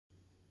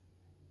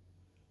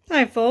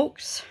Hi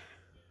folks,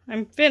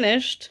 I'm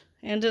finished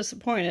and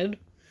disappointed.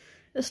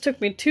 This took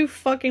me 2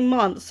 fucking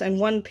months and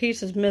one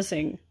piece is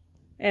missing.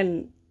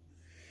 And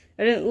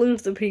I didn't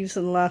lose the piece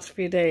in the last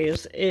few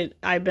days.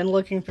 I've been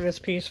looking for this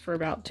piece for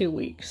about 2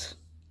 weeks.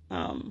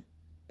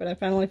 But I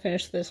finally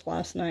finished this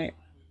last night.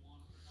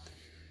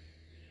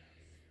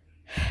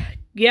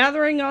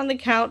 Gathering on the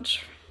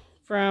couch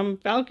from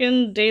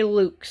Falcon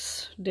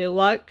Deluxe,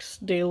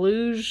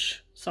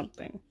 Deluge,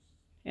 something.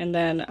 And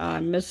then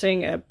I'm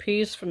missing a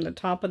piece from the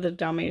top of the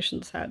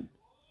Dalmatian's head.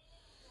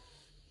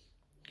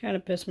 Kind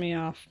of pissed me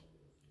off.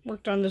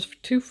 Worked on this for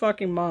 2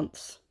 fucking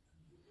months.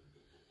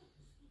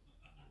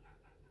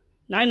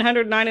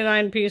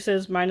 999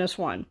 pieces minus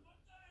 1.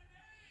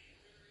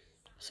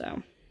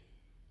 So.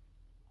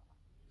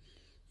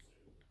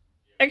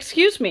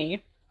 Excuse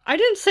me. I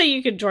didn't say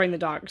you could join the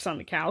dogs on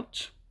the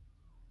couch.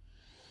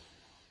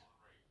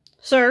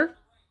 Sir?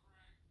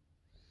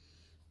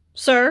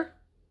 Sir?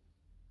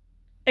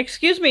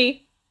 Excuse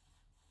me,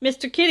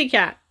 Mr. Kitty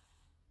Cat.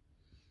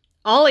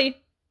 Ollie.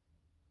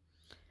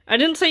 I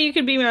didn't say you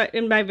could be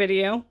in my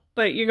video,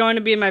 but you're going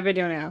to be in my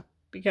video now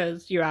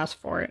because you asked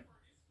for it.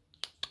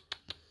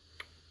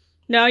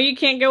 No, you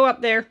can't go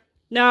up there.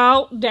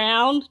 No,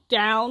 down,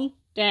 down,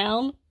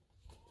 down.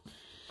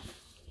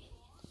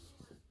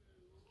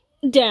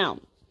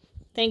 Down.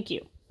 Thank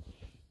you.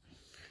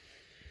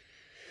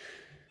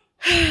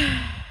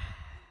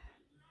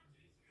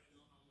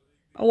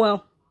 Oh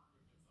well.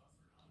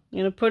 I'm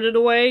gonna put it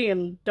away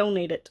and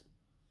donate it.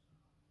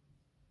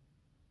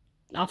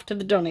 Off to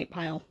the donate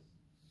pile.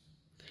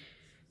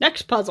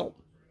 Next puzzle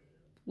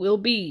will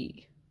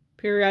be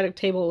periodic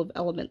table of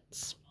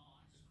elements.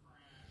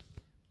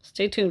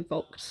 Stay tuned,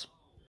 folks.